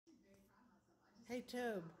Hey,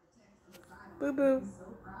 Tobe. Boo boo.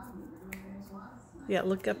 Yeah,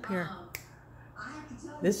 look up here.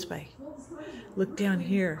 This way. Look down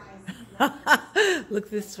here. Look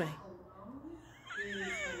this way.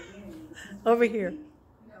 Over here.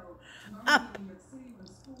 Up.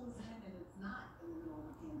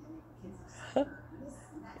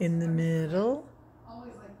 In the middle.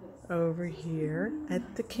 Over here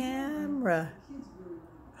at the camera.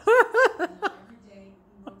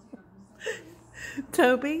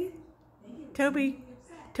 Toby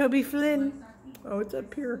Flynn. Oh, it's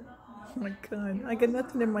up here. Oh my God, I got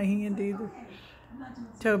nothing in my hand either.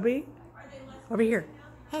 Toby, over here.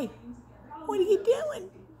 Hey, what are you doing?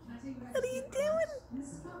 What are you doing?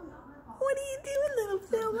 What are you doing, little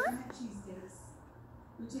fella?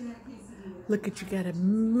 Look at you, got a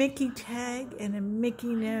Mickey tag and a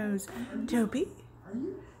Mickey nose. Toby,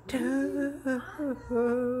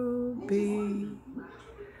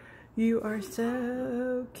 you are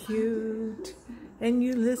so cute, and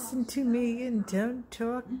you listen to me and don't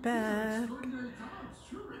talk back.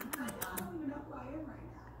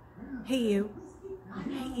 Hey you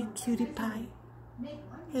cutie pie.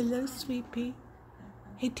 Hello, sweet pea.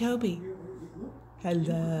 Hey Toby.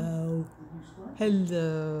 Hello.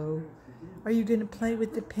 Are you gonna play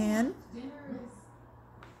with the pen?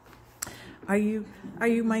 Are you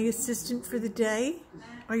my assistant for the day?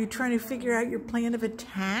 Are you trying to figure out your plan of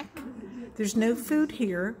attack? There's no food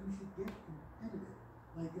here.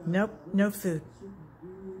 Nope, no food.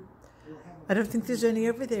 I don't think there's any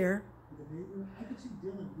over there.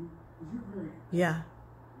 Yeah.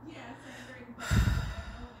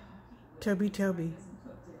 Toby.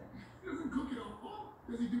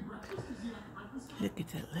 Look at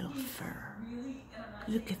that little fur.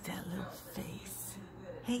 Look at that little face.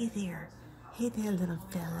 Hey there, little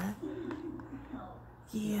fella.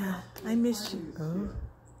 Yeah, I miss you.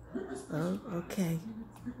 Oh, okay.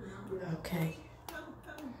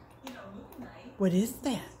 What is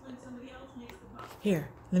that? Here,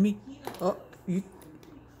 let me. Oh, you.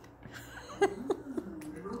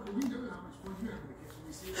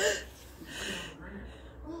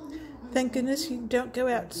 Thank goodness you don't go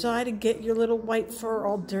outside and get your little white fur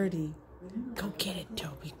all dirty. Go get it,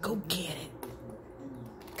 Toby. Go get it.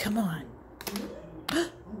 Come on.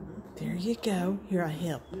 There you go. Here, I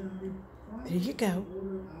help. There you go.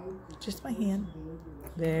 Just my hand.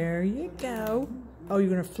 There you go. Oh, you're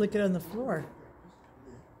going to flick it on the floor.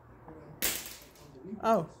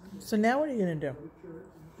 Oh, so now what are you going to do?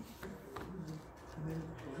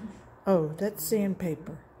 Oh, that's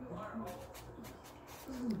sandpaper.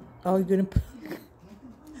 Oh, are you going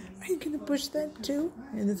to push that too?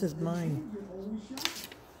 And this is mine.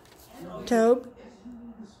 Tobe?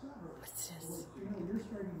 What's this?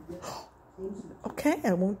 Okay,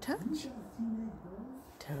 I won't touch.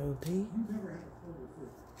 Toby.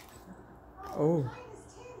 Oh,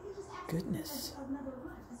 goodness.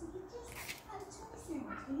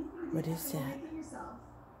 What is that?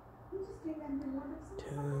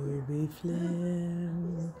 Toby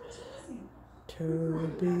Flynn.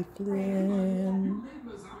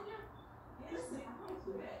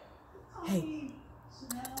 Hey.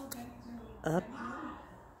 Up.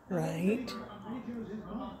 Right.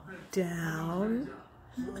 Down.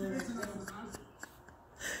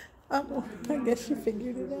 Oh, I guess you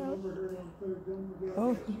figured it out.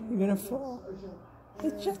 Oh, you're going to fall.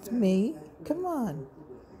 It's just me. Come on.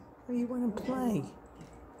 Oh, you want to play?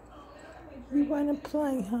 You want to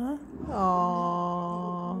play, huh?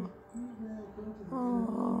 Aww.